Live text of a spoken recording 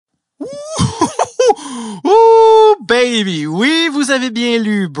Ouh, baby! Oui, vous avez bien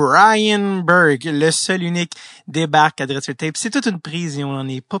lu. Brian Burke, le seul unique, débarque à Dreadful Tape. C'est toute une prise et on en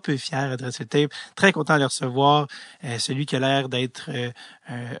est pas peu fiers à Dreadful Tape. Très content de le recevoir. Celui qui a l'air d'être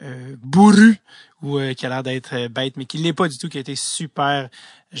bourru ou qui a l'air d'être bête, mais qui l'est pas du tout, qui a été super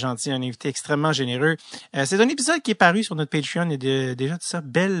gentil, un invité extrêmement généreux. C'est un épisode qui est paru sur notre Patreon et déjà de ça,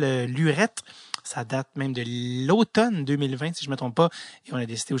 belle lurette. Ça date même de l'automne 2020, si je ne me trompe pas. Et on a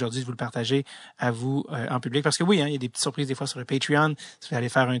décidé aujourd'hui de vous le partager à vous en public. Parce que oui, il y a des petites surprises des fois sur le Patreon. Si vous allez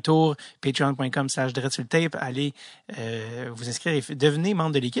faire un tour, patreon.com/dreadsultape, allez vous inscrire et devenez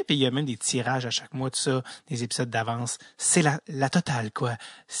membre de l'équipe. Et il y a même des tirages à chaque mois, tout ça, des épisodes d'avance. C'est la totale, quoi.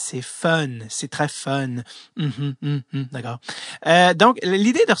 C'est fun. C'est très fun. D'accord. Donc,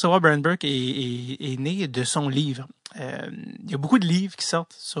 l'idée de recevoir Brian Burke est née de son livre. Il y a beaucoup de livres qui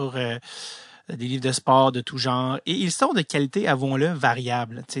sortent sur... des livres de sport de tout genre, et ils sont de qualité, avouons-le,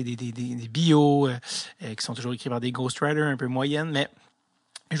 variable. Tu sais, des bios qui sont toujours écrits par des ghostwriters un peu moyennes, mais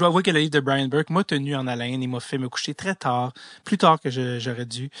je dois avouer que le livre de Brian Burke m'a tenu en haleine et m'a fait me coucher très tard, plus tard que j'aurais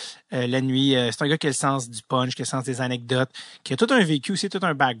dû, la nuit. C'est un gars qui a le sens du punch, qui a le sens des anecdotes, qui a tout un vécu aussi, tout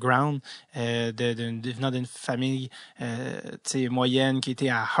un background, venant d'une famille moyenne, qui était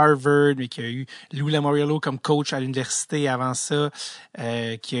à Harvard, mais qui a eu Lou Lamoriello comme coach à l'université avant ça,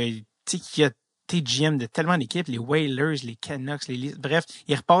 qui a été GM de tellement d'équipes, les Whalers, les Canucks, bref,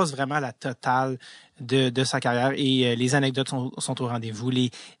 il repasse vraiment la totale de sa carrière et les anecdotes sont au rendez-vous.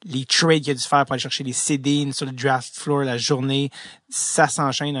 Les trades qu'il a dû faire pour aller chercher les CD sur le draft floor la journée, ça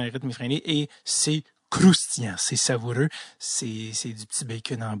s'enchaîne à un rythme effréné et c'est croustillant, c'est savoureux, c'est du petit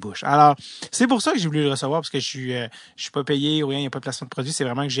bacon en bouche. Alors, c'est pour ça que j'ai voulu le recevoir parce que je suis pas payé ou rien, il n'y a pas de placement de produit, c'est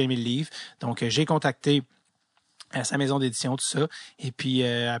vraiment que j'ai aimé le livre. Donc, j'ai contacté à sa maison d'édition, tout ça. Et puis,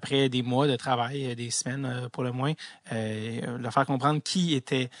 après des mois de travail, des semaines pour le moins, leur faire comprendre qui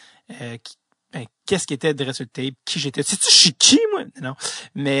était... qu'est-ce qui était Dreadful Tape, qui j'étais. Sais-tu, je suis qui, moi? Non.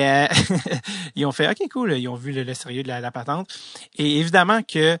 Mais ils ont fait, OK, cool. Ils ont vu le sérieux de la patente. Et évidemment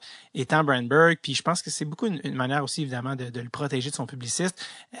que, étant Brian Burke, puis je pense que c'est beaucoup une manière aussi, évidemment, de le protéger de son publiciste.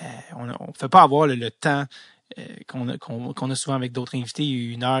 On ne fait pas avoir le temps qu'on a souvent avec d'autres invités,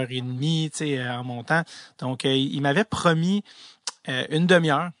 1h30, tu sais, en montant. Donc, il m'avait promis une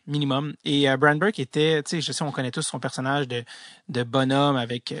demi-heure minimum. Et Brian Burke était, tu sais, je sais, on connaît tous son personnage de bonhomme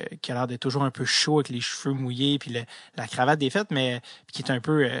avec qui a l'air d'être toujours un peu chaud avec les cheveux mouillés puis la cravate défaite, mais qui est un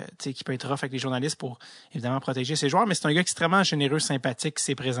peu, tu sais, qui peut être rough avec les journalistes pour évidemment protéger ses joueurs. Mais c'est un gars extrêmement généreux, sympathique, qui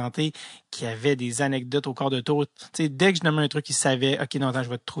s'est présenté, qui avait des anecdotes au corps de tour. Tu sais, dès que je nommais un truc, il savait, OK, non, attends, je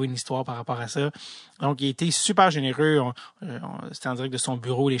vais te trouver une histoire par rapport à ça. Donc, il était super généreux. C'était en direct de son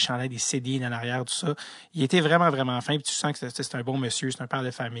bureau, les chandails, des CD en arrière, tout ça. Il était vraiment, vraiment fin. Puis tu sens que c'est un bon monsieur, c'est un père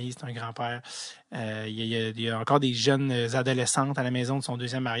de famille, c'est un grand-père. Il y a encore des jeunes adolescentes à la maison de son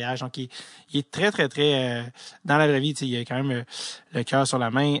deuxième mariage. Donc, il est très, très, très... dans la vraie vie, il a quand même le cœur sur la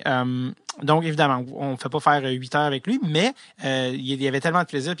main. Donc, évidemment, on ne fait pas faire 8 heures avec lui, mais il y avait tellement de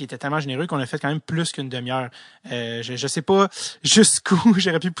plaisir puis il était tellement généreux qu'on a fait quand même plus qu'une demi-heure. Je sais pas jusqu'où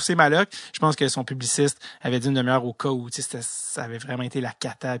j'aurais pu pousser ma loc. Je pense que son publiciste avait dit une demi-heure au cas où ça avait vraiment été la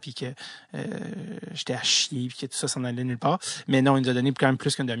cata puis que j'étais à chier puis que tout ça s'en allait nulle part. Mais non, il nous a donné quand même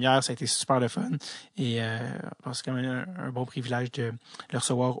plus qu'une demi-heure. Ça a été super le fun. Et je pense que c'est quand même un bon privilège de le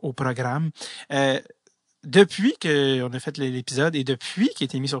recevoir au programme. Depuis qu'on a fait l'épisode et depuis qu'il a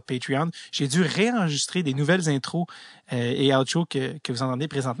été mis sur Patreon, j'ai dû réenregistrer des nouvelles intros et outros que vous entendez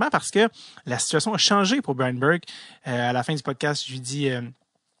présentement parce que la situation a changé pour Brian Burke. À la fin du podcast, je lui dis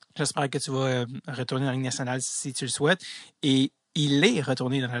j'espère que tu vas retourner dans la Ligue nationale si tu le souhaites. Et il est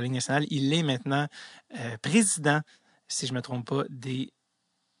retourné dans la Ligue nationale. Il est maintenant président, si je me trompe pas, des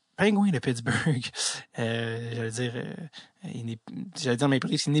Penguins de Pittsburgh. J'allais dire Maple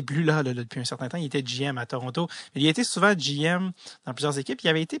Leafs, il n'est plus là depuis un certain temps. Il était GM à Toronto. Il a été souvent GM dans plusieurs équipes. Il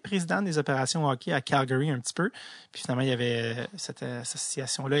avait été président des opérations hockey à Calgary un petit peu. Puis finalement, il y avait cette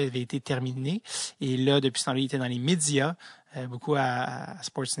association-là avait été terminée. Et là, depuis ce temps-là, il était dans les médias. Beaucoup à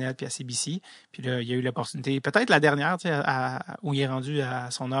Sportsnet puis à CBC. Puis là, il y a eu l'opportunité, peut-être la dernière, tu sais, où il est rendu à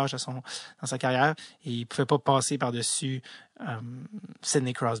son âge, dans sa carrière, et il pouvait pas passer par-dessus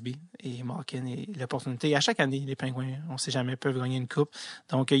Sidney Crosby et Malkin et l'opportunité. À chaque année, les Pingouins, on sait jamais, peuvent gagner une coupe.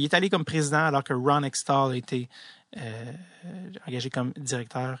 Donc, il est allé comme président alors que Ron Hextall a été engagé comme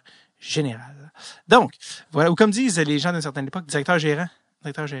directeur général. Donc, voilà, ou comme disent les gens d'une certaine époque, directeur-gérant.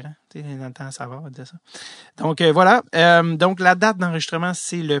 Directeur-gérant, tu sais, dans le temps, ça va, on va dire ça. Donc, voilà. Donc, la date d'enregistrement,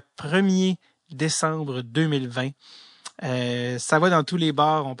 c'est le 1er décembre 2020. Ça va dans tous les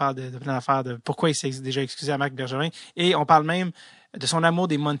bars. On parle de plein d'affaires, de pourquoi il s'est déjà excusé à Marc Bergevin. Et on parle même de son amour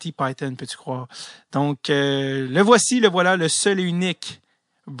des Monty Python, peux-tu croire. Donc, le voilà, le seul et unique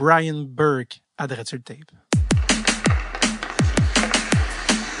Brian Burke à Dread sur le tape.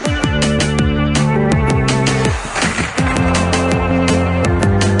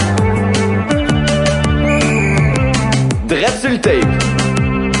 Dread sur le tape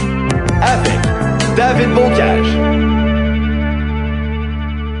avec David Bocage.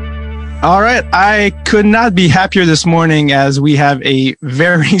 All right. I could not be happier this morning as we have a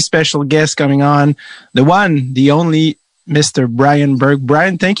very special guest coming on. The one, the only Mr. Brian Burke.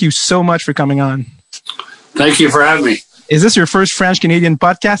 Brian, thank you so much for coming on. Thank you for having me. Is this your first French-Canadian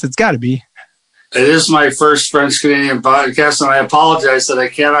podcast? It's got to be. It is my first French-Canadian podcast, and I apologize that I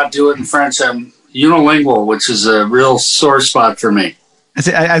cannot do it in French. I'm unilingual, which is a real sore spot for me.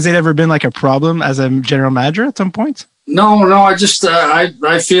 Has it ever been like a problem as a general manager at some point? No. I just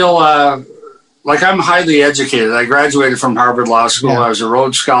I feel like I'm highly educated. I graduated from Harvard Law School. Yeah. I was a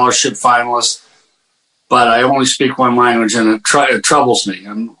Rhodes Scholarship finalist, but I only speak one language, and it troubles me.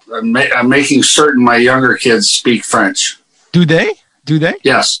 I'm making certain my younger kids speak French. Do they?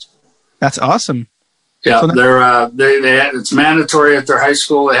 Yes. That's awesome. Yeah, So it's mandatory at their high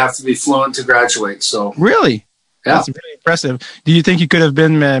school. They have to be fluent to graduate. So Really? yeah. That's really impressive. Do you think you could have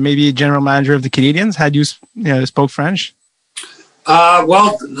been maybe general manager of the Canadiens had you spoke French?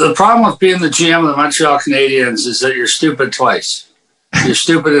 Well, the problem with being the GM of the Montreal Canadiens is that you're stupid twice. You're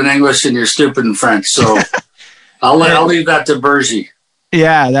stupid in English and you're stupid in French. So I'll leave that to Bergie.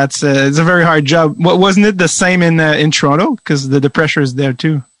 Yeah, it's a very hard job. Wasn't it the same in Toronto? Because the pressure is there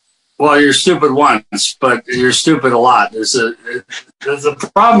too. Well, you're stupid once, but you're stupid a lot. There's a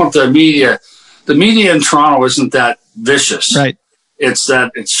problem with the media. The media in Toronto isn't that vicious. Right. It's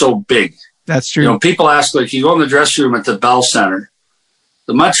that it's so big. That's true. You know, people ask, like, you go in the dressing room at the Bell Center.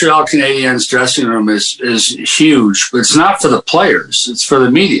 The Montreal Canadiens dressing room is huge, but it's not for the players. It's for the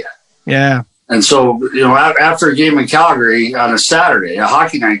media. Yeah. And so, you know, after a game in Calgary on a Saturday, a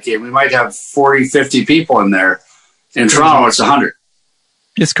hockey night game, we might have 40, 50 people in there. In Toronto, it's 100.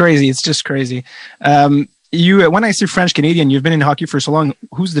 It's crazy. It's just crazy. When I say French Canadian, you've been in hockey for so long.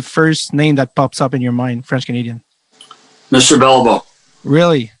 Who's the first name that pops up in your mind? French Canadian. Mr. Beliveau.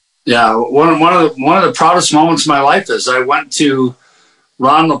 Really? Yeah, one of the proudest moments of my life is I went to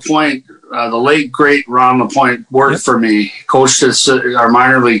Ron LaPointe. The late great Ron LaPointe worked for me, coached our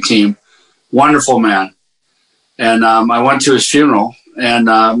minor league team. Wonderful man. And I went to his funeral, and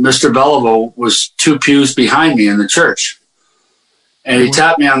Mr. Beliveau was 2 pews behind me in the church. And he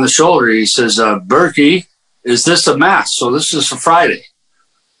tapped me on the shoulder. He says, Berkey, is this a mass? So this is for Friday.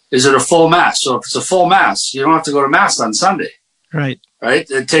 Is it a full mass? So if it's a full mass, you don't have to go to mass on Sunday. Right. Right?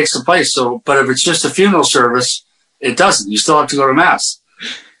 It takes the place. So, but if it's just a funeral service, it doesn't. You still have to go to mass.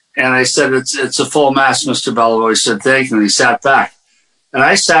 And I said, it's a full mass, Mr. Beliveau. He said, thank you. And he sat back. And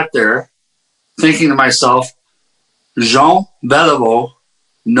I sat there thinking to myself, Jean Beliveau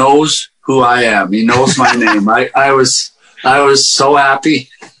knows who I am. He knows my name. I was so happy.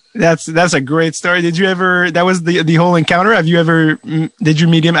 That's a great story. Did you ever? That was the whole encounter. Have you ever? Did you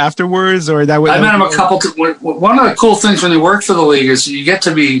meet him afterwards, or that? I met him a couple. One of the cool things when you work for the league is you get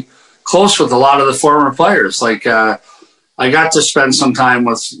to be close with a lot of the former players. Like I got to spend some time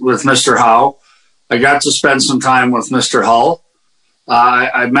with Mr. Howe. I got to spend some time with Mr. Hull.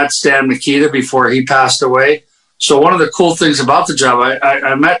 I met Stan Mikita before he passed away. So one of the cool things about the job,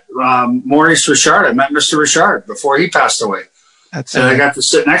 I met Maurice Richard. I met Mr. Richard before he passed away. And I got to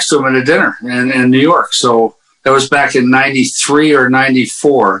sit next to him at a dinner in New York. So that was back in 93 or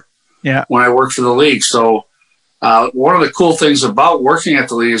 94 when I worked for the league. So one of the cool things about working at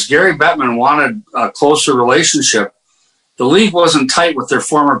the league is Gary Bettman wanted a closer relationship. The league wasn't tight with their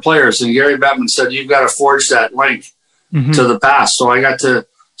former players. And Gary Bettman said, you've got to forge that link to the past. So I got to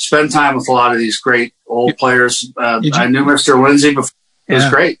spend time with a lot of these great old players. I knew Mr. Lindsay before. It was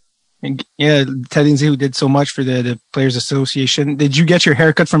great. Yeah, Ted Lindsay, who did so much for the Players Association. Did you get your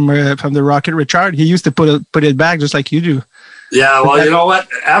haircut from the Rocket Richard? He used to put it back just like you do. Yeah, well, you know what?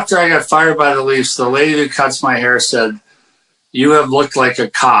 After I got fired by the Leafs, the lady who cuts my hair said, "You have looked like a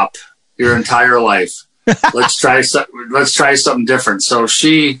cop your entire life. Let's try something different." So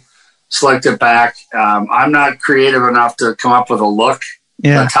she slicked it back. I'm not creative enough to come up with a look,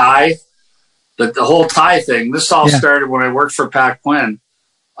 a tie. The whole tie thing. This all started when I worked for Pat Quinn.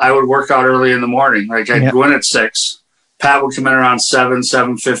 I would work out early in the morning. Like I'd go in at 6. Pat would come in around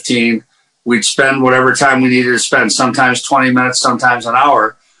 7:15. We'd spend whatever time we needed to spend, sometimes 20 minutes, sometimes an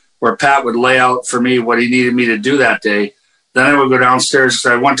hour, where Pat would lay out for me what he needed me to do that day. Then I would go downstairs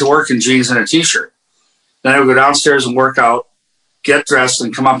because I went to work in jeans and a T-shirt. Then I would go downstairs and work out, get dressed,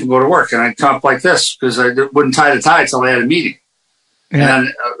 and come up and go to work. And I'd come up like this because I wouldn't tie the tie until I had a meeting. And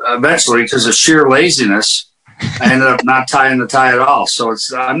then eventually, because of sheer laziness, I ended up not tying the tie at all. So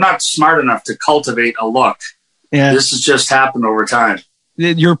I'm not smart enough to cultivate a look. Yeah. This has just happened over time.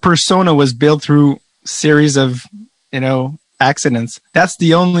 Your persona was built through series of, accidents. That's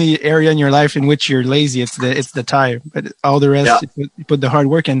the only area in your life in which you're lazy. It's the tie, but all the rest, you put the hard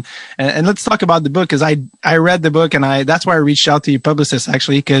work in. And let's talk about the book, because I read the book, and that's why I reached out to your publicist,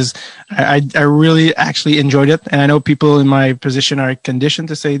 actually, because I really actually enjoyed it. And I know people in my position are conditioned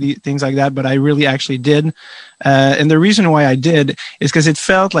to say things like that, but I really actually did. And the reason why I did is because it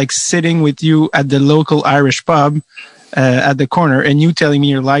felt like sitting with you at the local Irish pub at the corner, and you telling me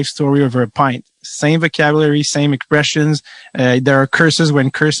your life story over a pint. Same vocabulary, same expressions. There are curses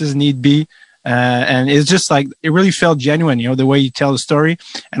when curses need be. And it's just like, it really felt genuine, the way you tell the story.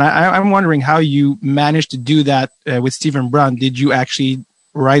 And I'm wondering how you managed to do that with Stephen Brunt. Did you actually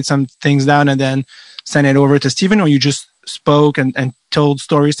write some things down and then send it over to Stephen, or you just spoke and told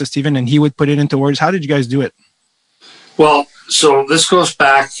stories to Stephen and he would put it into words? How did you guys do it? Well, so this goes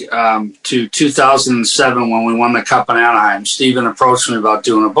back to 2007 when we won the Cup in Anaheim. Stephen approached me about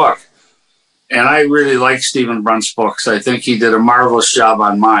doing a book. And I really like Stephen Brunt's books. I think he did a marvelous job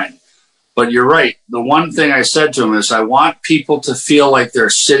on mine. But you're right. The one thing I said to him is I want people to feel like they're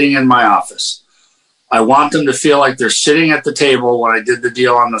sitting in my office. I want them to feel like they're sitting at the table when I did the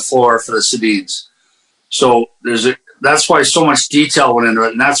deal on the floor for the Sedins. So that's why so much detail went into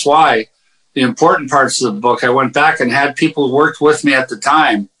it. And that's why the important parts of the book, I went back and had people who worked with me at the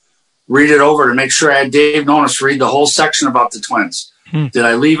time read it over to make sure I had Dave Nonis read the whole section about the Twins. Did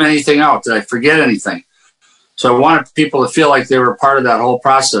I leave anything out? Did I forget anything? So I wanted people to feel like they were part of that whole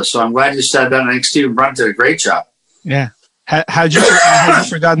process. So I'm glad you said that. And I think Stephen Brunt did a great job. Yeah. Had you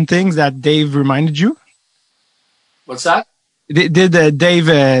forgotten things that Dave reminded you? What's that? Did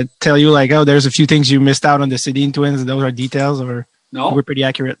Dave tell you like, oh, there's a few things you missed out on the Sedin Twins? Those are details, or no? We're pretty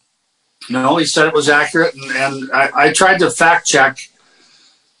accurate. No, he said it was accurate. And I tried to fact check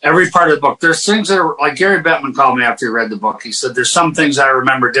every part of the book. There's things that are like Gary Bettman called me after he read the book. He said, there's some things I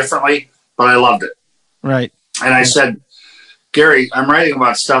remember differently, but I loved it. Right. And I said, Gary, I'm writing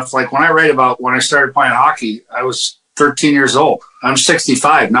about stuff. Like when I write about when I started playing hockey, I was 13 years old. I'm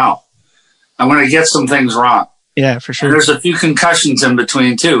 65 now. I'm going to get some things wrong. Yeah, for sure. And there's a few concussions in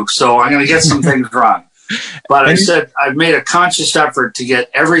between too. So I'm going to get some things wrong. But I said, I've made a conscious effort to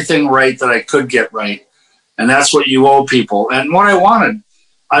get everything right that I could get right. And that's what you owe people. And what I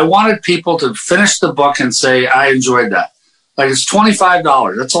wanted people to finish the book and say, I enjoyed that. Like it's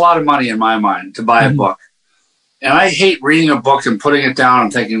 $25. That's a lot of money in my mind to buy a book. And I hate reading a book and putting it down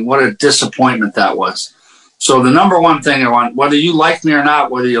and thinking, what a disappointment that was. So the number one thing I want, whether you like me or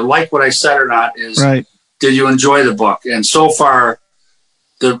not, whether you like what I said or not, is did you enjoy the book? And so far,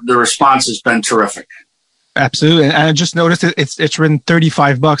 the response has been terrific. Absolutely. And I just noticed it's written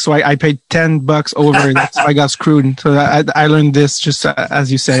 $35. So I paid $10 over. That's why I got screwed. So I learned this just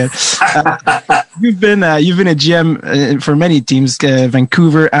as you said it. You've been a GM for many teams,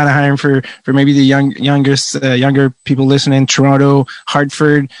 Vancouver, Anaheim for maybe the younger people listening, Toronto,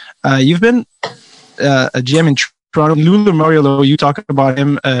 Hartford. You've been a GM in Toronto. Lou Lamoriello, you talk about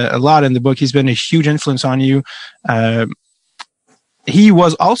him a lot in the book. He's been a huge influence on you. He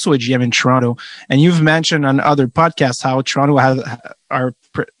was also a GM in Toronto, and you've mentioned on other podcasts how Toronto are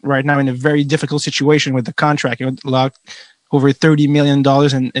right now in a very difficult situation with the contract. Locked over $30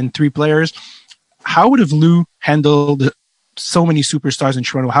 million in 3 players. How would have Lou handled so many superstars in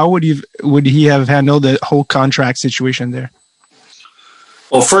Toronto? How would he have handled the whole contract situation there?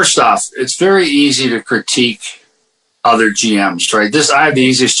 Well, first off, it's very easy to critique other GMs, right? I have the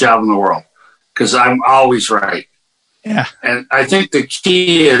easiest job in the world because I'm always right. Yeah. And I think the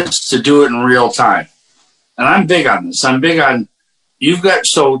key is to do it in real time. And I'm big on this. I'm big on,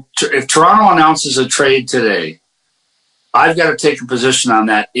 if Toronto announces a trade today, I've got to take a position on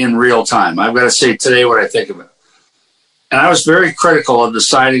that in real time. I've got to say today what I think of it. And I was very critical of the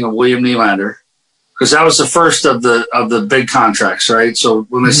signing of William Nylander because that was the first of the big contracts, right? So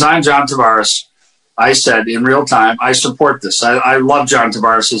when they signed John Tavares, I said in real time, I support this. I love John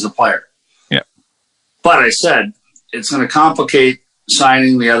Tavares as a player. Yeah. But I said, it's going to complicate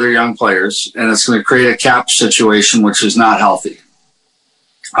signing the other young players, and it's going to create a cap situation, which is not healthy.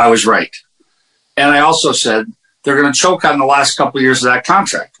 I was right. And I also said they're going to choke on the last couple of years of that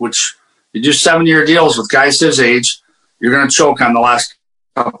contract, which you do 7-year deals with guys his age, you're going to choke on the last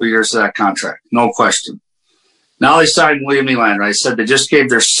couple of years of that contract. No question. Now they signed William Nylander. I said they just gave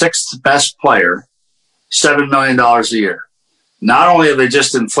their 6th best player $7 million a year. Not only have they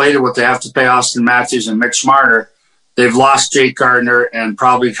just inflated what they have to pay Austin Matthews and Mitch Marner, they've lost Jake Gardiner and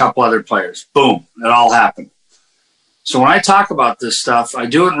probably a couple other players. Boom. It all happened. So when I talk about this stuff, I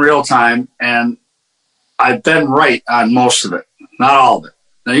do it in real time, and I've been right on most of it, not all of it.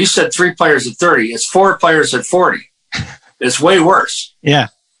 Now, you said 3 players at 30. It's 4 players at 40. It's way worse. Yeah.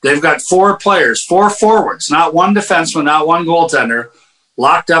 They've got 4 players, 4 forwards, not one defenseman, not one goaltender,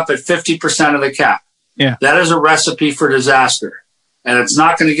 locked up at 50% of the cap. Yeah. That is a recipe for disaster, and it's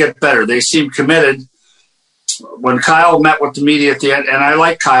not going to get better. They seem committed. When Kyle met with the media at the end, and I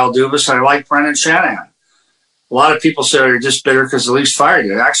like Kyle Dubas, and I like Brendan Shanahan. A lot of people say, you're just bitter because the Leafs fired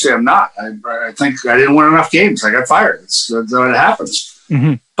you. Actually, I'm not. I think I didn't win enough games. I got fired. That's what happens.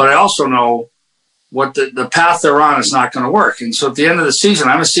 Mm-hmm. But I also know what the path they're on is not going to work. And so at the end of the season,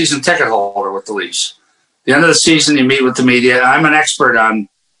 I'm a season ticket holder with the Leafs. At the end of the season, you meet with the media. I'm an expert on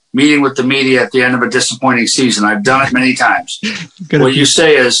meeting with the media at the end of a disappointing season. I've done it many times. What you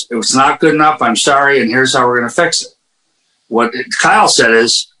say is, it was not good enough, I'm sorry, and here's how we're going to fix it. What Kyle said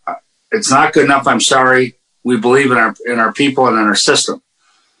is, it's not good enough, I'm sorry, we believe in our people and in our system.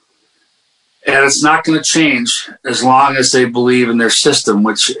 And it's not going to change as long as they believe in their system,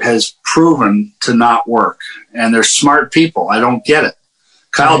 which has proven to not work. And they're smart people. I don't get it.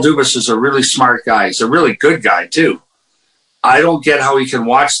 Kyle Dubas is a really smart guy. He's a really good guy, too. I don't get how he can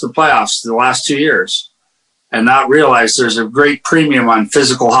watch the playoffs the last 2 years and not realize there's a great premium on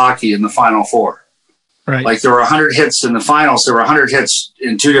physical hockey in the Final Four. Right. Like there were 100 hits in the finals. There were 100 hits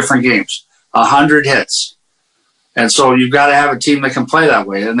in 2 different games. 100 hits. And so you've got to have a team that can play that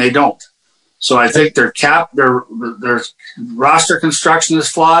way, and they don't. So I think their roster construction is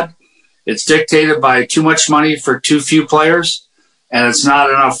flawed. It's dictated by too much money for too few players, and it's not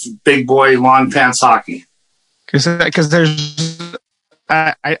enough big boy long pants hockey. Because there's,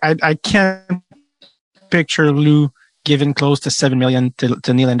 I can't picture Lou giving close to $7 million to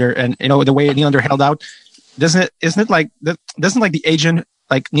Nylander, and the way Nylander held out, doesn't the agent,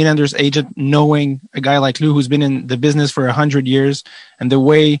 like Nylander's agent, knowing a guy like Lou who's been in the business for 100 years, and the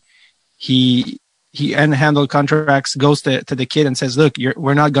way he handled contracts, goes to the kid and says, "Look,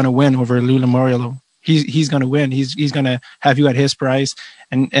 we're not going to win over Lou Lamoriello. He's going to win. He's going to have you at his price."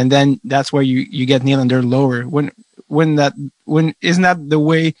 And then that's where you get Nylander lower. When isn't that the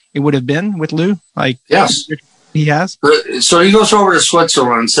way it would have been with Lou? Like, yes, he has. So he goes over to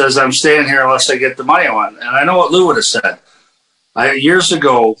Switzerland and says, "I'm staying here unless I get the money I want." And I know what Lou would have said. Years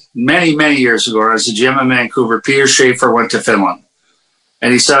ago, many years ago, I was a GM in Vancouver. Peter Schaefer went to Finland,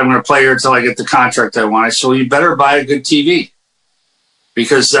 and he said, "I'm going to play here until I get the contract I want." I said, "Well, you better buy a good TV,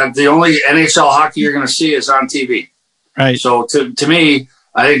 because the only NHL hockey you're going to see is on TV." Right. So to me,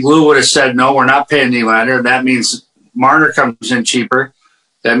 I think Lou would have said, "No, we're not paying Nylander." That means Marner comes in cheaper.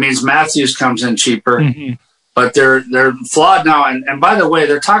 That means Matthews comes in cheaper. Mm-hmm. But they're flawed now. And by the way,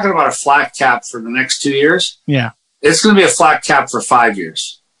 they're talking about a flat cap for the next 2 years. Yeah. It's going to be a flat cap for 5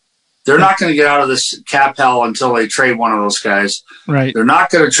 years. They're not going to get out of this cap hell until they trade one of those guys. Right. They're not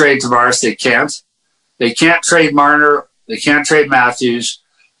going to trade Tavares. They can't. They can't trade Marner. They can't trade Matthews.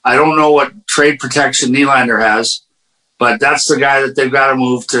 I don't know what trade protection Nylander has, but that's the guy that they've got to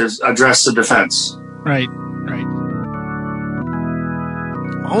move to address the defense. Right.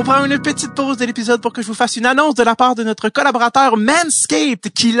 On prend une petite pause de l'épisode pour que je vous fasse une annonce de la part de notre collaborateur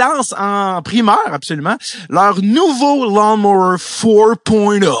Manscaped qui lance en primeur absolument leur nouveau Lawnmower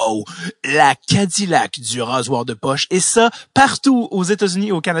 4.0, la Cadillac du rasoir de poche, et ça partout aux États-Unis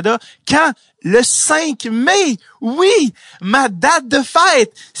et au Canada quand? Le 5 mai. Oui, ma date de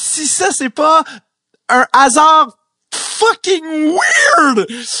fête. Si ça c'est pas un hasard fucking weird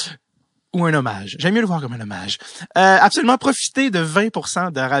ou un hommage. J'aime mieux le voir comme un hommage. Absolument, profitez de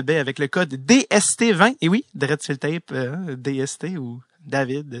 20% de rabais avec le code DST20. Et oui, Dread sur le tape, DST ou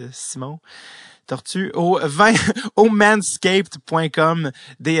David, Simon, Tortue, au manscaped.com,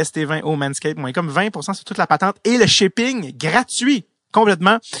 DST20 au manscaped.com, 20% sur toute la patente et le shipping gratuit.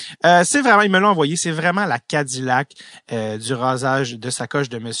 Complètement. C'est vraiment, ils me l'ont envoyé, c'est vraiment la Cadillac du rasage de sacoche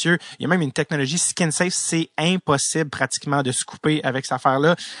de monsieur. Il y a même une technologie skin safe, c'est impossible pratiquement de se couper avec cette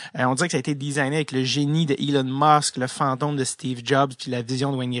affaire-là. On dirait que ça a été designé avec le génie de Elon Musk, le fantôme de Steve Jobs, puis la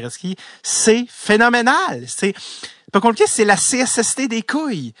vision de Wayne Gretzky. C'est phénoménal. C'est pas compliqué, c'est la CSST des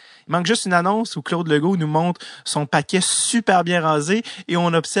couilles. Il manque juste une annonce où Claude Legault nous montre son paquet super bien rasé et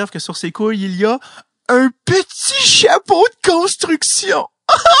on observe que sur ses couilles, il y a un petit chapeau de construction.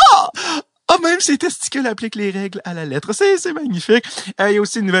 Même ses testicules appliquent les règles à la lettre. C'est magnifique. Il y a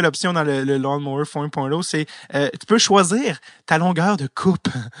aussi une nouvelle option dans le Lawnmower 4.0, c'est tu peux choisir ta longueur de coupe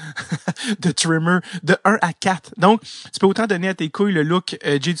de trimmer de 1 à 4. Donc, tu peux autant donner à tes couilles le look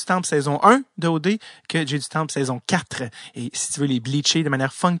Jay du Temple saison 1 de OD que Jay du Temple saison 4. Et si tu veux les bleacher de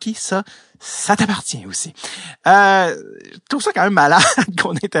manière funky, ça t'appartient aussi. Je trouve ça quand même malade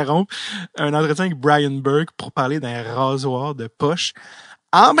qu'on interrompe un entretien avec Brian Burke pour parler d'un rasoir de poche.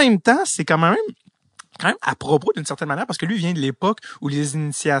 En même temps, c'est quand même quand même à propos d'une certaine manière, parce que lui vient de l'époque où les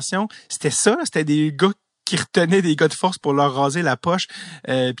initiations, c'était ça, c'était des gars qui retenaient des gars de force pour leur raser la poche,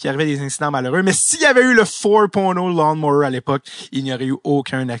 puis il y avait des incidents malheureux. Mais s'il y avait eu le 4.0 Lawnmower à l'époque, il n'y aurait eu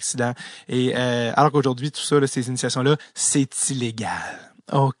aucun accident. Et alors qu'aujourd'hui, tout ça, là, ces initiations-là, c'est illégal.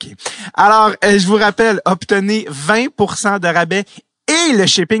 OK. Alors, je vous rappelle, obtenez 20% de rabais et le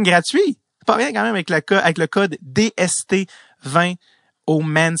shipping gratuit. Pas rien quand même avec le code DST20 au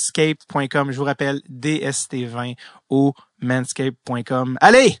manscaped.com. Je vous rappelle, DST20 au manscaped.com.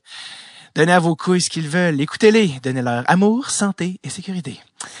 Allez! Donnez à vos couilles ce qu'ils veulent. Écoutez-les. Donnez-leur amour, santé et sécurité.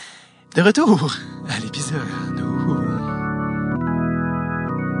 De retour à l'épisode.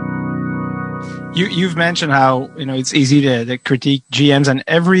 You've mentioned how, it's easy to critique GMs, and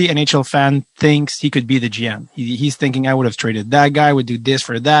every NHL fan thinks he could be the GM. He's thinking, I would have traded that guy, would do this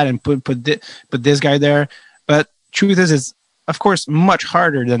for that, and put this guy there. But truth is, it's, of course, much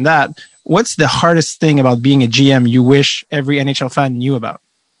harder than that. What's the hardest thing about being a GM you wish every NHL fan knew about?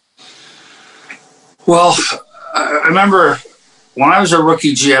 Well, I remember when I was a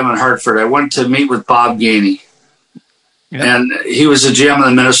rookie GM in Hartford, I went to meet with Bob Gainey. Yeah. And he was a GM of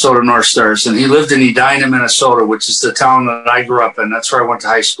the Minnesota North Stars, and he lived in Edina, Minnesota, which is the town that I grew up in. That's where I went to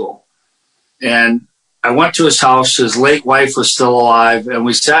high school. And I went to his house. His late wife was still alive, and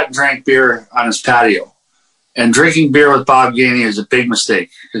we sat and drank beer on his patio. And drinking beer with Bob Gainey is a big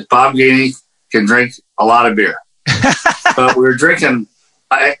mistake because Bob Gainey can drink a lot of beer. But we were drinking,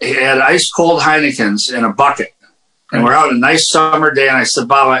 I had ice cold Heinekens in a bucket. And we're out on a nice summer day, and I said,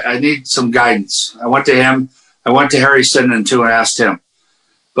 Bob, I need some guidance. I went to him. I went to Harry Sinden, too, and asked him.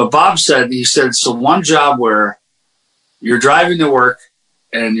 But Bob said, so one job where you're driving to work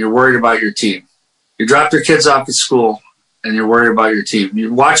and you're worried about your team. You drop your kids off at school and you're worried about your team.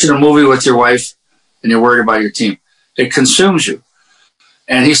 You're watching a movie with your wife and you're worried about your team. It consumes you.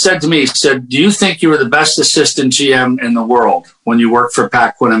 And he said to me, do you think you were the best assistant GM in the world when you worked for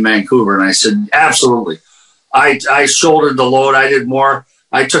Pat Quinn in Vancouver? And I said, absolutely. I shouldered the load. I did more.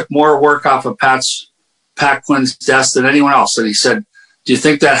 I took more work off of Pat Quinn's desk than anyone else. And he said, do you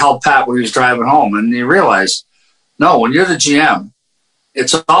think that helped Pat when he was driving home? And you realize, no, when you're the GM,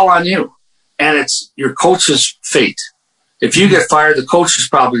 it's all on you. And it's your coach's fate. If you get fired, the coach is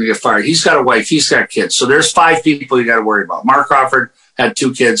probably going to get fired. He's got a wife. He's got kids. So there's 5 people you got to worry about. Mark Crawford had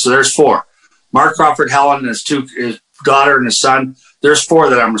 2 kids. So there's 4. Mark Crawford, Helen, his daughter and his son. There's 4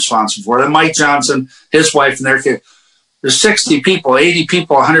 that I'm responsible for. Then Mike Johnson, his wife and their kid. There's 60 people, 80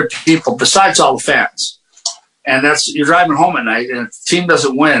 people, 100 people, besides all the fans. And you're driving home at night, and if the team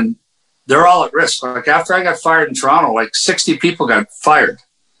doesn't win, they're all at risk. Like after I got fired in Toronto, like 60 people got fired.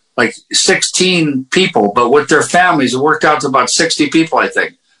 Like 16 people, but with their families, it worked out to about 60 people, I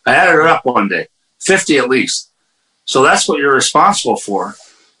think. I added it up one day, 50 at least. So that's what you're responsible for.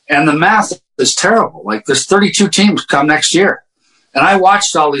 And the math is terrible. Like there's 32 teams come next year. And I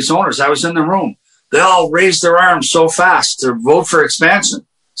watched all these owners. I was in the room. They all raised their arms so fast to vote for expansion.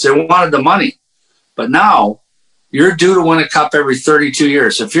 So they wanted the money. But now you're due to win a cup every 32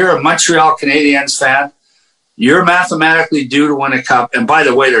 years. If you're a Montreal Canadiens fan, you're mathematically due to win a cup. And by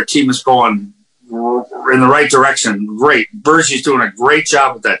the way, their team is going in the right direction. Great. Bergey's doing a great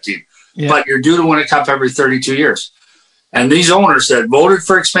job with that team. Yeah. But you're due to win a cup every 32 years. And these owners that voted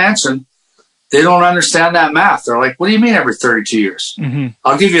for expansion, they don't understand that math. They're like, what do you mean every 32 years? Mm-hmm.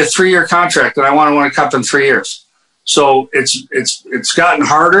 I'll give you a 3-year contract and I want to win a cup in 3 years. So it's gotten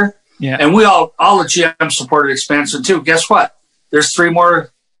harder. Yeah. And we all the GM supported expansion too. Guess what? There's 3 more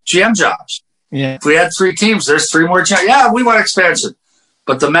GM jobs. Yeah. If we had 3 teams, there's 3 more GM. Yeah, we want expansion.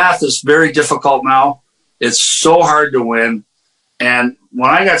 But the math is very difficult now. It's so hard to win. And when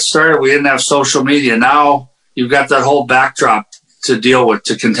I got started, we didn't have social media. Now you've got that whole backdrop to deal with,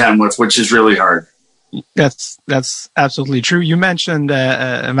 to contend with, which is really hard. That's absolutely true. You mentioned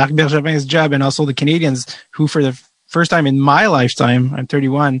Marc Bergevin's job and also the Canadiens, who for the first time in my lifetime, I'm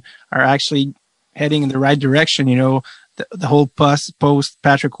 31, are actually heading in the right direction. You know, the whole post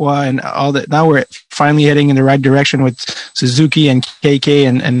Patrick Roy and all that. Now we're finally heading in the right direction with Suzuki and KK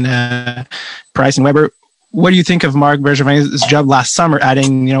and Price and Weber. What do you think of Marc Bergevin's job last summer,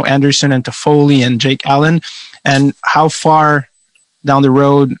 adding, you know, Anderson and Toffoli and Jake Allen? And how far down the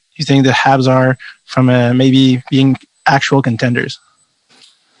road do you think the Habs are from maybe being actual contenders?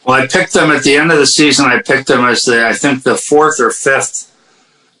 Well, I picked them at the end of the season. I picked them as I think the 4th or 5th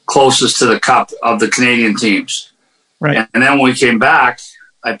closest to the cup of the Canadian teams. Right. And then when we came back,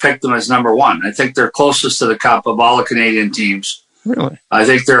 I picked them as number 1. I think they're closest to the cup of all the Canadian teams. Really? I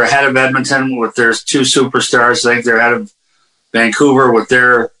think they're ahead of Edmonton with their 2 superstars. I think they're ahead of Vancouver with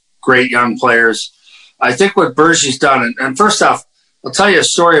their great young players. I think what Bergey's done, and first off, I'll tell you a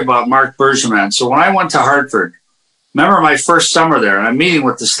story about Marc Bergevin. So when I went to Hartford, remember my first summer there, and I'm meeting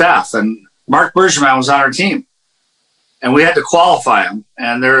with the staff, and Marc Bergevin was on our team, and we had to qualify him.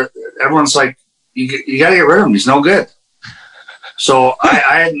 And everyone's like, "You got to get rid of him. He's no good." So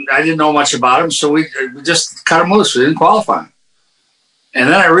I didn't know much about him, so we just cut him loose. We didn't qualify him. And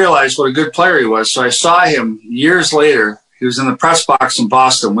then I realized what a good player he was. So I saw him years later. He was in the press box in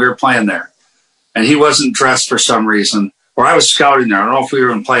Boston. We were playing there, and he wasn't dressed for some reason. Or I was scouting there. I don't know if we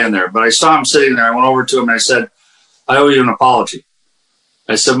were even playing there, but I saw him sitting there. I went over to him and I said, "I owe you an apology."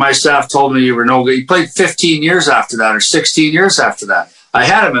 I said, "My staff told me you were no good." He played 15 years after that, or 16 years after that. I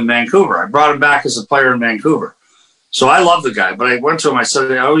had him in Vancouver. I brought him back as a player in Vancouver. So I love the guy, but I went to him. I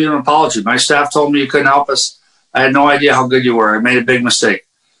said, "I owe you an apology. My staff told me you couldn't help us. I had no idea how good you were. I made a big mistake."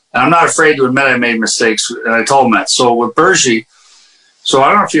 And I'm not afraid to admit I made mistakes, and I told him that. So with Bergie, so I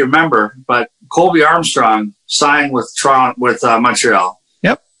don't know if you remember, but Colby Armstrong signed with Montreal.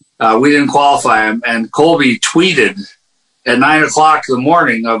 Yep. We didn't qualify him, and Colby tweeted at 9 o'clock in the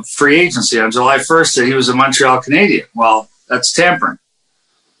morning of free agency on July 1st that he was a Montreal Canadian. Well, that's tampering.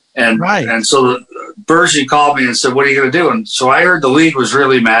 And so Bergie called me and said, "What are you going to do?" And so I heard the league was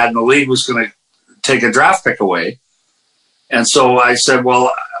really mad, and the league was going to take a draft pick away. And so I said,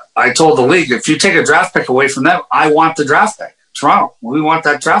 well, I told the league, if you take a draft pick away from them, I want the draft pick. Toronto, we want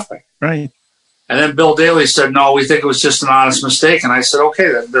that draft pick. Right. And then Bill Daly said, "No, we think it was just an honest mistake." And I said,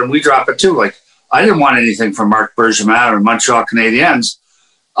 "Okay, then we drop it too." Like, I didn't want anything from Marc Bergevin or Montreal Canadiens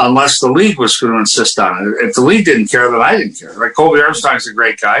unless the league was going to insist on it. If the league didn't care, then I didn't care. Like, Colby Armstrong's a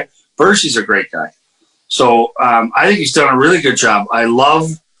great guy. Bergie's a great guy. So I think he's done a really good job. I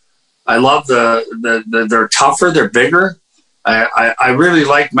love they're tougher, they're bigger. I really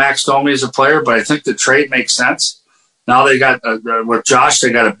like Max Domi as a player, but I think the trade makes sense. Now they got, with Josh,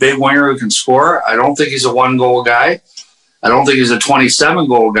 they got a big winger who can score. I don't think he's a 1-goal guy. I don't think he's a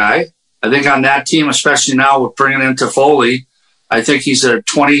 27-goal guy. I think on that team, especially now with bringing in Toffoli, I think he's a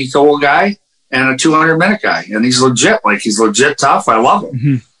 20-goal guy and a 200-minute guy. And he's legit. Like, he's legit tough. I love him.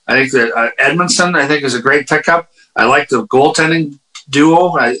 Mm-hmm. I think that Edmondson, I think, is a great pickup. I like the goaltending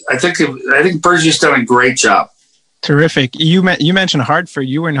duo. I think Bergie's done a great job. Terrific. You mentioned Hartford.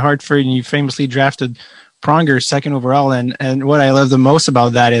 You were in Hartford, and you famously drafted Pronger second overall. And what I love the most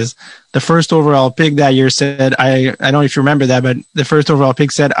about that is the first overall pick that year said, I don't know if you remember that, but the first overall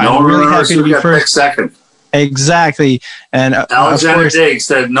pick said, "I'm really happy to be first." Second. Exactly. And Alexander Diggs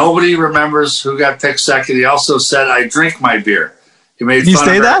said, nobody remembers who got picked second. He also said, "I drink my beer." He made fun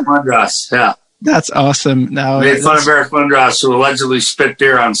of Eric Lindros. Yeah. That's awesome. Now, he made fun of Eric Lindros, who allegedly spit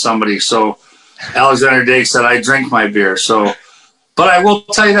beer on somebody. So Alexander Diggs said, "I drink my beer." So, but I will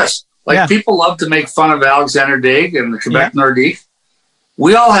tell you this. People love to make fun of Alexander Diggs and the Quebec Nordique.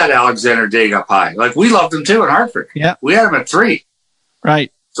 We all had Alexander Diggs up high. Like, we loved him too in Hartford. Yeah. We had him at 3.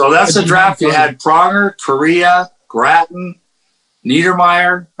 Right. So that's the draft. You had Pronger, Correa, Gratton,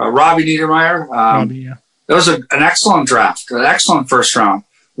 Niedermeyer, Robbie Niedermeyer. It was an excellent draft, an excellent first round.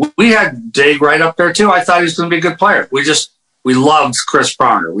 We had Diggs right up there too. I thought he was going to be a good player. We loved Chris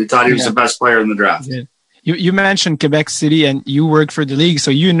Pronger. We thought he was the best player in the draft. Yeah. You mentioned Quebec City, and you work for the league,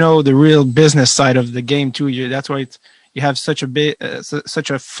 so you know the real business side of the game too. That's why you have such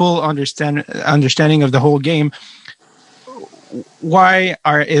a full understanding of the whole game. Why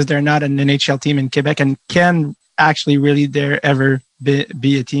is there not an NHL team in Quebec, and can actually really there ever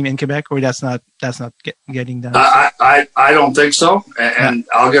be a team in Quebec, or that's not getting done? I don't think so, and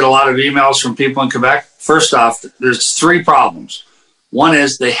I'll get a lot of emails from people in Quebec. First off, there's 3 problems. One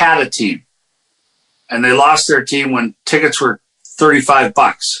is they had a team, and they lost their team when tickets were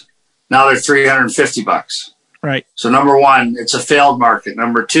 $35. Now they're $350. Right. So number 1, it's a failed market.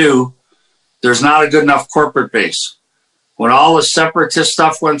 Number 2, there's not a good enough corporate base. When all the separatist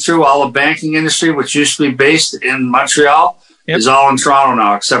stuff went through, all the banking industry, which used to be based in Montreal, is all in Toronto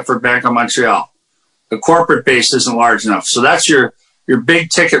now, except for Bank of Montreal. The corporate base isn't large enough. So that's your big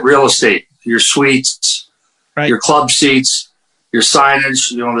ticket real estate, your suites, your club seats, your signage,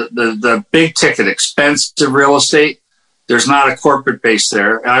 the big ticket, expensive real estate. There's not a corporate base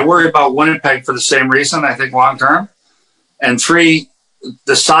there. And I worry about Winnipeg for the same reason, I think, long term. And 3,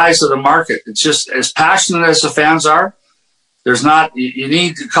 the size of the market. It's just as passionate as the fans are. There's not, you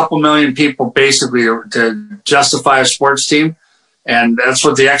need a couple million people basically to justify a sports team. And that's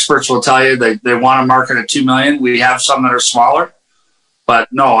what the experts will tell you. They want to market at 2 million. We have some that are smaller. But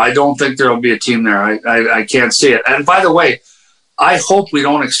no, I don't think there will be a team there. I can't see it. And by the way, I hope we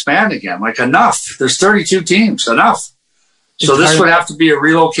don't expand again. Like, enough. There's 32 teams. Enough. So this would have to be a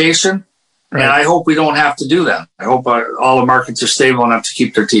relocation. Right. And I hope we don't have to do that. I hope all the markets are stable enough to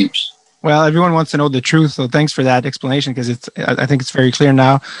keep their teams. Well, everyone wants to know the truth, so thanks for that explanation because I think it's very clear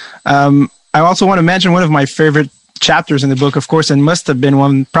now. I also want to mention one of my favorite chapters in the book, of course, and must have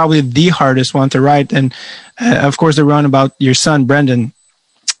been probably the hardest one to write. And of course, the one about your son, Brendan.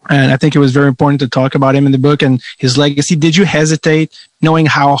 And I think it was very important to talk about him in the book and his legacy. Did you hesitate, knowing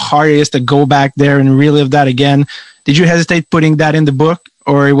how hard it is to go back there and relive that again? Did you hesitate putting that in the book,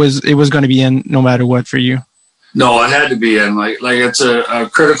 or it was going to be in no matter what for you? No, it had to be in. Like it's a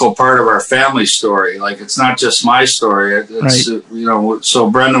critical part of our family story. Like, it's not just my story. It's right. So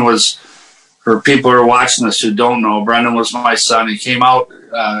Brendan was, for people who are watching this who don't know, Brendan was my son. He came out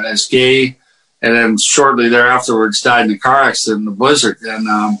as gay, and then shortly thereafterwards died in a car accident in the blizzard. And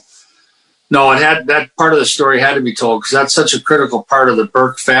that part of the story had to be told because that's such a critical part of the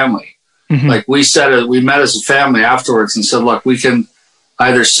Burke family. Mm-hmm. Like we met as a family afterwards and said, look, we can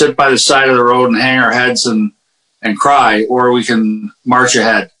either sit by the side of the road and hang our heads and cry, or we can march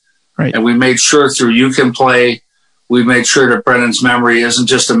ahead. Right. And we made sure through You Can Play, we made sure that Brendan's memory isn't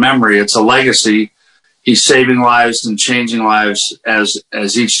just a memory, it's a legacy. He's saving lives and changing lives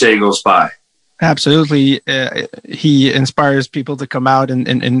as each day goes by. Absolutely. He inspires people to come out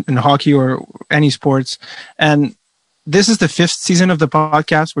in hockey or any sports. And this is the 5th season of the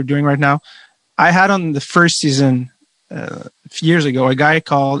podcast we're doing right now. I had on the first season years ago a guy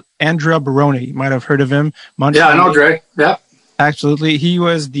called Andrea Barone. You might have heard of him. Yeah, I know Dre. Yeah. Absolutely. He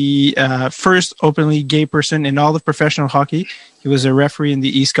was the first openly gay person in all of professional hockey. He was a referee in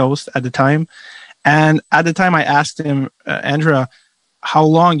the East Coast at the time. And at the time I asked him, Andrea, how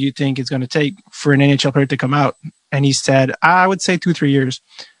long do you think it's going to take for an NHL player to come out? And he said, I would say 2-3 years.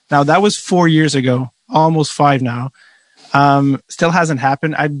 Now, that was 4 years ago, almost 5 now. Still hasn't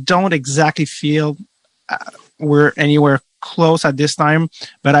happened. I don't exactly feel we're anywhere close at this time,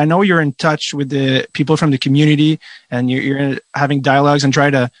 but I know you're in touch with the people from the community and you're having dialogues and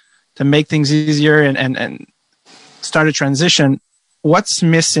try to make things easier and start a transition. What's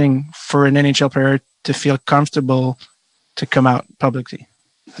missing for an NHL player to feel comfortable to come out publicly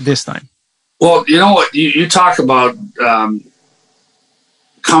this time? Well, you know what? You talk about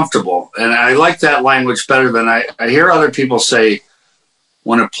comfortable, and I like that language better than I hear other people say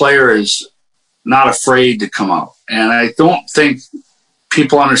when a player is not afraid to come out. And I don't think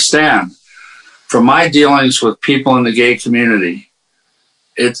people understand. From my dealings with people in the gay community,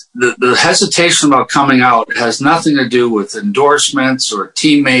 it's the hesitation about coming out has nothing to do with endorsements or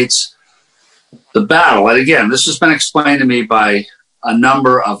teammates. The battle, and again, this has been explained to me by a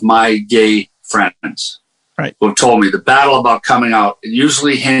number of my gay friends, right, who have told me the battle about coming out, it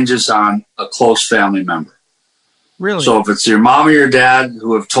usually hinges on a close family member. Really? So if it's your mom or your dad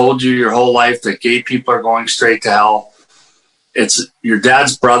who have told you your whole life that gay people are going straight to hell, it's your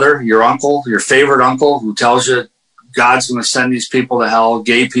dad's brother, your uncle, your favorite uncle who tells you God's going to send these people to hell.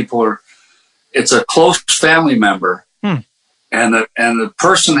 Gay people are, it's a close family member. And the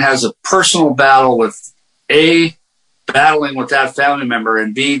person has a personal battle with A, battling with that family member,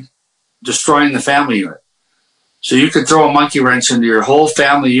 and B, destroying the family unit. So you could throw a monkey wrench into your whole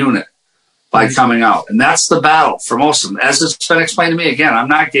family unit by coming out. And that's the battle for most of them. As it's been explained to me, again, I'm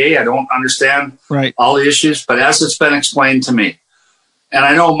not gay. I don't understand all the issues, but as it's been explained to me. And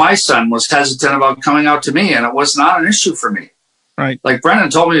I know my son was hesitant about coming out to me, and it was not an issue for me. Right. Like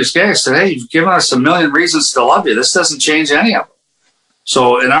Brendan told me he was gay. I said, hey, you've given us a million reasons to love you. This doesn't change any of them.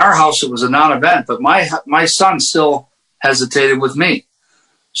 So in our house, it was a non-event, but my son still hesitated with me.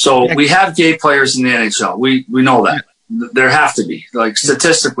 So we have gay players in the NHL. We know that. There have to be. Like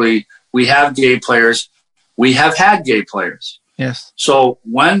statistically, we have gay players. We have had gay players. Yes. So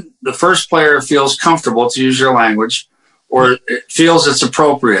when the first player feels comfortable, to use your language, or it feels it's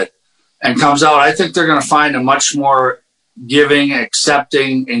appropriate and comes out, I think they're going to find a much more giving,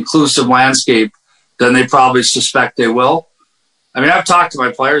 accepting, inclusive landscape than they probably suspect they will. I mean, I've talked to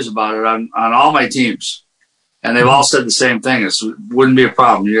my players about it on all my teams, and they've all said the same thing. It wouldn't be a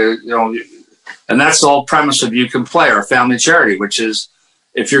problem. You know, and that's the whole premise of You Can Play, our family charity, which is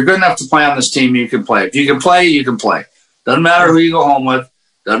if you're good enough to play on this team, you can play. If you can play, you can play. Doesn't matter who you go home with.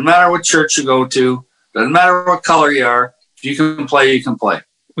 Doesn't matter what church you go to. Doesn't matter what color you are. If you can play, you can play.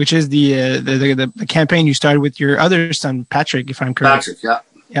 Which is the campaign you started with your other son, Patrick, if I'm correct. Patrick, yeah.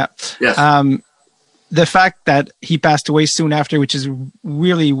 Yeah. Yes. The fact that he passed away soon after, which is a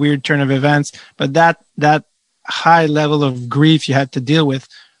really weird turn of events, but that high level of grief you had to deal with,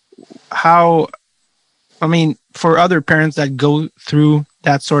 for other parents that go through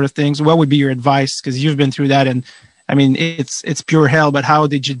that sort of things, what would be your advice? Because you've been through that, and I mean, it's pure hell, but how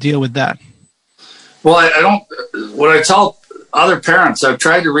did you deal with that? Well, what I tell other parents, I've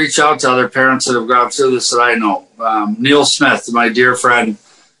tried to reach out to other parents that have gone through this that I know. Neil Smith, my dear friend,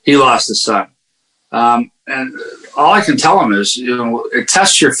 he lost his son. And all I can tell him is, it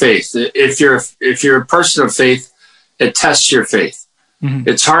tests your faith. If you're a person of faith, it tests your faith. Mm-hmm.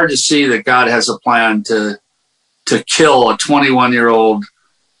 It's hard to see that God has a plan to kill a 21-year-old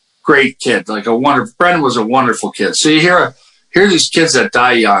great kid. Brendan was a wonderful kid. So you hear these kids that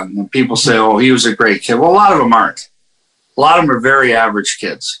die young, and people say, "Oh, he was a great kid." Well, a lot of them aren't. A lot of them are very average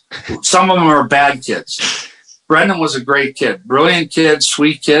kids. Some of them are bad kids. Brendan was a great kid, brilliant kid,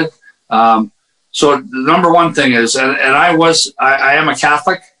 sweet kid. So the number one thing is, and I am a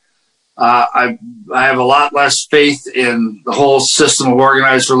Catholic. I have a lot less faith in the whole system of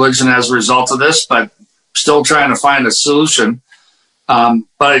organized religion as a result of this, but still trying to find a solution. But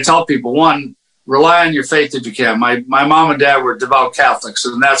I tell people, one, rely on your faith if you can. My mom and dad were devout Catholics,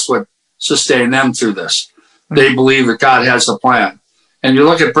 and that's what sustained them through this. They believe that God has a plan. And you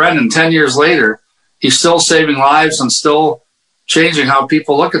look at Brendan, 10 years later, he's still saving lives and still changing how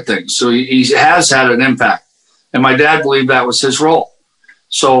people look at things. So he has had an impact. And my dad believed that was his role.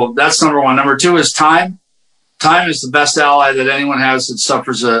 So that's number one. Number two is time. Time is the best ally that anyone has that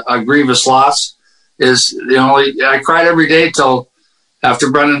suffers a grievous loss. I cried every day till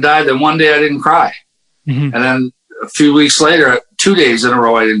after Brendan died. Then one day I didn't cry. Mm-hmm. And then a few weeks later, 2 days in a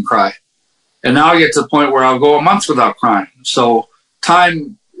row, I didn't cry. And now I get to the point where I'll go a month without crying. So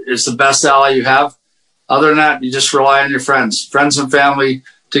time is the best ally you have. Other than that, you just rely on your friends and family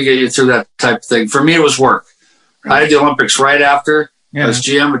to get you through that type of thing. For me, it was work. Right. I had the Olympics right after. Yeah. As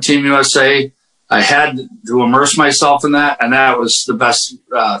GM of Team USA, I had to immerse myself in that, and that was the best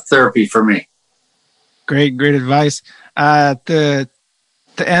therapy for me. Great advice. To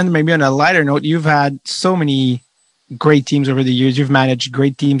end, maybe on a lighter note, you've had so many great teams over the years. You've managed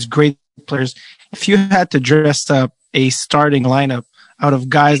great teams, great players. If you had to dress up a starting lineup out of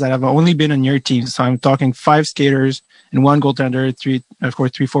guys that have only been on your team, so I'm talking 5 skaters and 1 goaltender,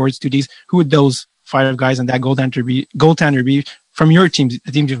 3 forwards, 2 Ds, who would those 5 guys and that goaltender be from your teams,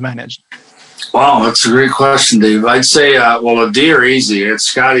 the teams you've managed? Wow, that's a great question, Dave. I'd say, a D are easy. It's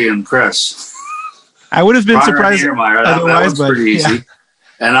Scotty and Chris. I would have been surprised otherwise, that was pretty easy. Yeah.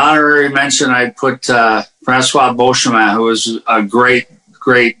 An honorary mention, I'd put Francois Beauchemin, who was a great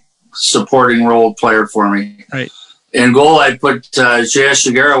supporting role player for me. Right. In goal, I'd put J.S.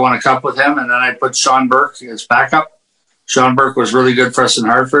 Giguère. I won a cup with him, and then I put Sean Burke as backup. Sean Burke was really good for us in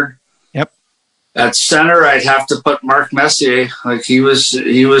Hartford. Yep. At center, I'd have to put Mark Messier. He was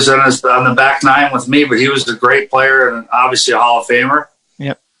on the back 9 with me, but he was a great player and obviously a Hall of Famer.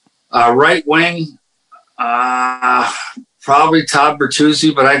 Yep. Right wing, probably Todd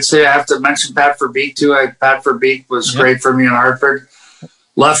Bertuzzi, but I'd say I have to mention Pat Verbeek too. Pat Verbeek was great for me in Hartford.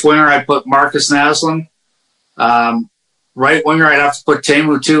 Left winger, I put Marcus Naslund. Right winger, I'd have to put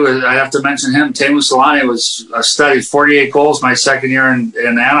Teemu too. I'd have to mention him. Teemu Selanne was a study, 48 goals my second year in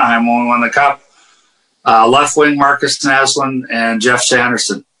Anaheim when we won the Cup. Left wing, Marcus Naslund and Jeff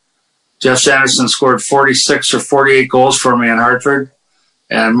Sanderson. Jeff Sanderson scored 46 or 48 goals for me in Hartford.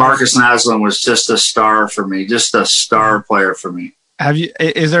 And Marcus Naslund was just a star for me, just a star player for me.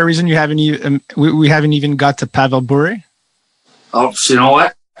 Is there a reason you haven't we haven't even got to Pavel Bure? Oh, so you know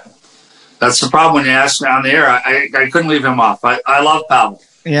what? That's the problem when you ask me on the air. I couldn't leave him off. I love Pavel.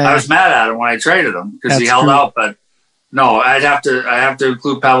 Yeah. I was mad at him when I traded him because he held out. But no, I have to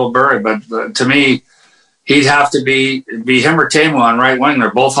include Pavel Bure. But to me, he'd have to be him or Teemu on right wing.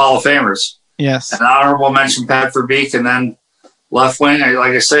 They're both Hall of Famers. Yes. An honorable mention, Pat Verbeek, and then left wing,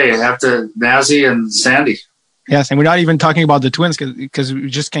 like I say, I have to Nazi and Sandy. Yes, and we're not even talking about the Twins because we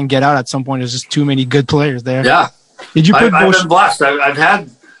just can't get out at some point. There's just too many good players there. Yeah. Did you put I've been blessed.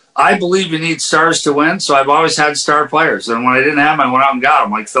 I believe you need stars to win, so I've always had star players. And when I didn't have them, I went out and got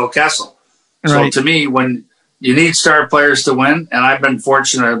them, like Phil Kessel. Right. So to me, when you need star players to win, and I've been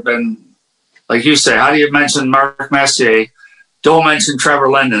fortunate, I've been, like you say, how do you mention Mark Messier? Don't mention Trevor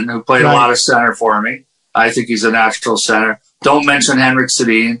Linden, who played a lot of center for me. I think he's a natural center. Don't mention Henrik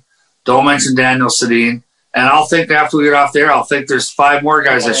Sedin. Don't mention Daniel Sedin. And I'll think after we get off there, I'll think there's 5 more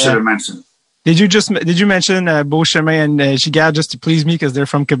guys I should have mentioned. Did you mention Beauchemin and Giguère just to please me because they're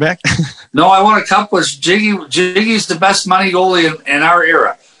from Quebec? No, I won a cup with Jiggy. Jiggy's the best money goalie in our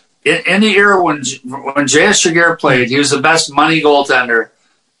era. In the era when J.S. Giguère played, he was the best money goaltender.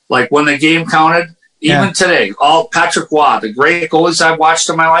 Like when the game counted, even today, all Patrick Waugh, the great goalies I've watched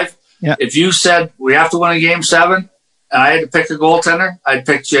in my life. Yeah. If you said we have to win a game 7 and I had to pick a goaltender, I'd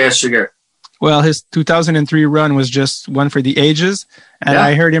pick J.S. Giguère. Well, his 2003 run was just one for the ages. And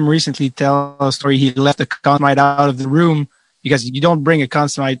I heard him recently tell a story. He left the Conn Smythe out of the room because you don't bring a Conn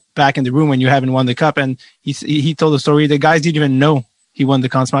Smythe back in the room when you haven't won the cup. And he told the story. The guys didn't even know he won the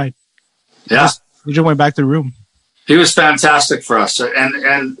Conn Smythe. Yeah. He just went back to the room. He was fantastic for us.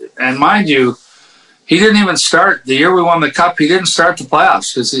 And mind you, he didn't even start the year we won the cup. He didn't start the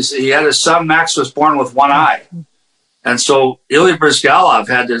playoffs because he had his son Max was born with one eye, and so Ilya Brizgalov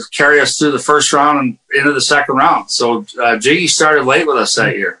had to carry us through the first round and into the second round. So Jiggy started late with us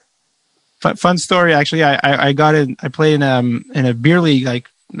that year. Fun story, actually. I got in. I played in a beer league like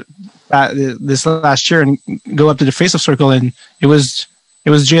this last year, and go up to the face-off circle, and it was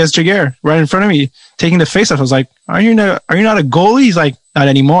J.S. Jaguar right in front of me taking the face-off. I was like, "Are you not a goalie?" He's like, "Not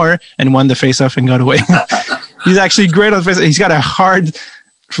anymore," and won the face-off and got away. He's actually great on the face-off. He's got a hard,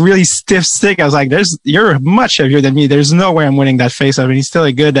 really stiff stick. I was like, "You're much heavier than me. There's no way I'm winning that face-off." And he's still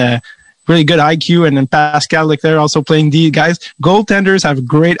a good, really good IQ. And then Pascal Leclerc also playing D. Guys, goaltenders have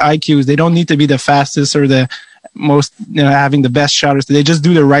great IQs. They don't need to be the fastest or the most, having the best shotters. They just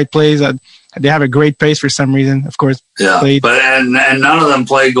do the right plays. They have a great pace for some reason, of course. Yeah, but none of them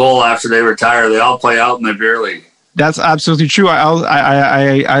play goal after they retire. They all play out in the beer league. That's absolutely true.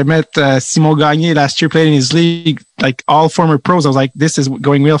 I met Simon Gagné last year, played in his league, like all former pros. I was like, this is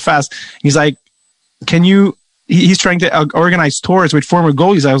going real fast. He's like, he's trying to organize tours with former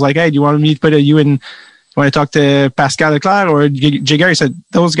goalies. I was like, hey, do you want me to put you in, you want to talk to Pascal Leclerc or Jaguar? He said,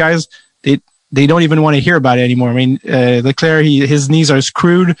 those guys, they don't even want to hear about it anymore. I mean, Leclerc, his knees are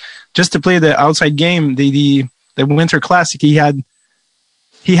screwed. Just to play the outside game, the Winter Classic, he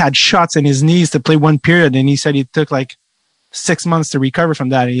had shots in his knees to play one period, and he said it took like 6 months to recover from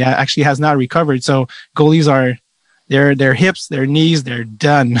that. He actually has not recovered. So goalies are their hips, their knees, they're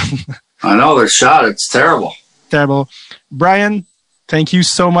done. I know, they're shot. It's terrible. Terrible. Brian, thank you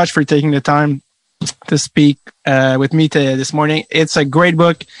so much for taking the time to speak with me this morning. It's a great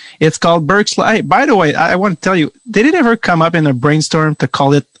book. It's called Burke's Life. By the way, I want to tell you, did it ever come up in a brainstorm to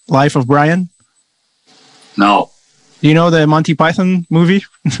call it Life of Brian? No. Do you know the Monty Python movie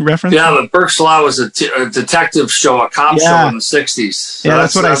reference? Yeah, but Burke's Law was a detective show, a cop show in the 60s. So yeah,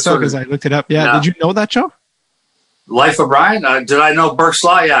 that's what I saw because I looked it up. Yeah. Did you know that show? Life of Brian? Did I know Burke's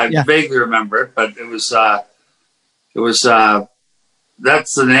Law? Yeah, I vaguely remember it, but it was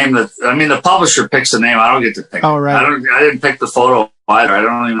that's the name the publisher picks the name. I don't get to pick. Oh, right. I didn't pick the photo either. I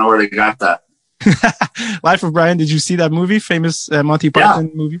don't even know where they got that. Life of Brian. Did you see that movie? Famous Monty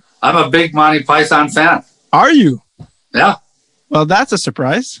Python movie? I'm a big Monty Python fan. Are you? Yeah. Well, that's a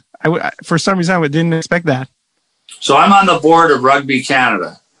surprise. For some reason, I didn't expect that. So I'm on the board of Rugby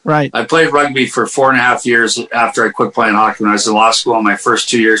Canada. Right. I played rugby for 4.5 years after I quit playing hockey when I was in law school. In my first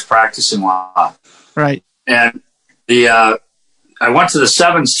 2 years practicing law. Right. And I went to the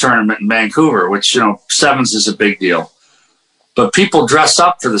Sevens tournament in Vancouver, which, Sevens is a big deal. But people dress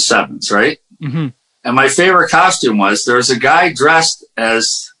up for the Sevens, right? Mm-hmm. And my favorite costume was there was a guy dressed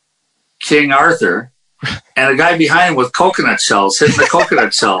as King Arthur and a guy behind him with coconut shells, hitting the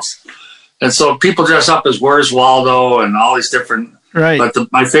coconut shells. And so people dress up as Where's Waldo and all these different... Right.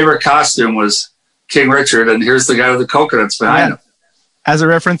 But my favorite costume was King Richard, and here's the guy with the coconuts behind him. As a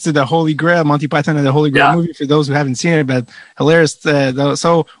reference to the Holy Grail, Monty Python and the Holy Grail movie, for those who haven't seen it, but hilarious.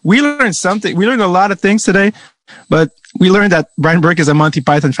 So we learned something. We learned a lot of things today, but we learned that Brian Burke is a Monty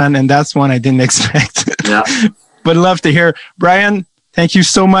Python fan, and that's one I didn't expect. Yeah. But love to hear. Brian, thank you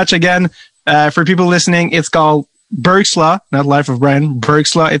so much again. For people listening, it's called Burke's Law, not Life of Brian,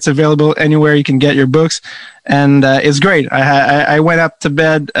 Burke's Law. It's available anywhere you can get your books, and it's great. I went up to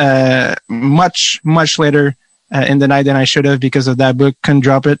bed much later in the night than I should have because of that book. Couldn't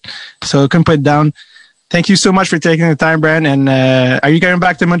drop it, so I couldn't put it down. Thank you so much for taking the time, Brian. And are you coming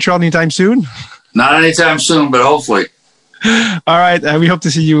back to Montreal anytime soon? Not anytime soon, but hopefully. All right. We hope to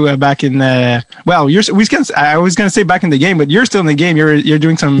see you back in. I was going to say back in the game, but you're still in the game. You're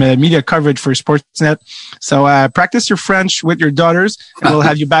doing some media coverage for Sportsnet. So practice your French with your daughters, and we'll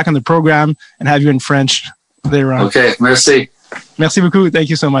have you back on the program and have you in French later on. Okay. Merci. Merci beaucoup. Thank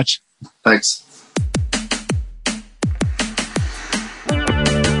you so much. Thanks.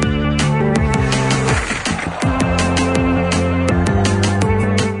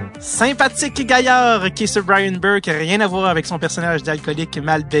 Sympathique gaillard qui est ce Brian Burke, rien à voir avec son personnage d'alcoolique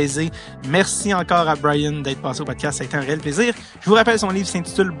mal baisé. Merci encore à Brian d'être passé au podcast, ça a été un réel plaisir. Je vous rappelle, son livre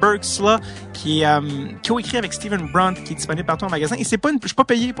s'intitule Burke's Law, qui est co-écrit avec Stephen Brunt, qui est disponible partout en magasin. Et je suis pas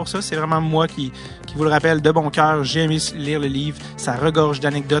payé pour ça, c'est vraiment moi qui vous le rappelle de bon cœur. J'ai aimé lire le livre, ça regorge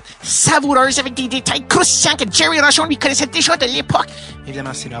d'anecdotes savoureuses avec des détails croustillants que Jerry Rochon lui connaissait déjà de l'époque.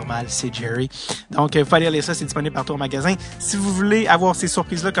 Évidemment, c'est normal, c'est Jerry. Donc, il faut aller lire ça, c'est disponible partout en magasin. Si vous voulez avoir ces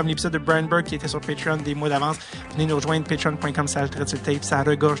surprises-là, comme l'épisode de Brian Burke qui était sur Patreon des mois d'avance, venez nous rejoindre, patreon.com/dreadsultape. Ça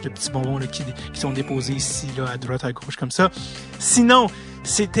regorge de petits bonbons là, qui sont déposés ici, là, à droite, à gauche, comme ça. Sinon,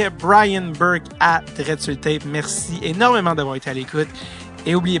 c'était Brian Burke à Dreadsultape. Merci énormément d'avoir été à l'écoute.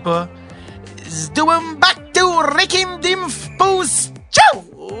 Et n'oubliez pas, do 'em back to Rekim Dim Fous. Ciao!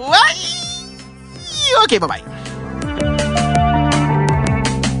 OK, bye-bye.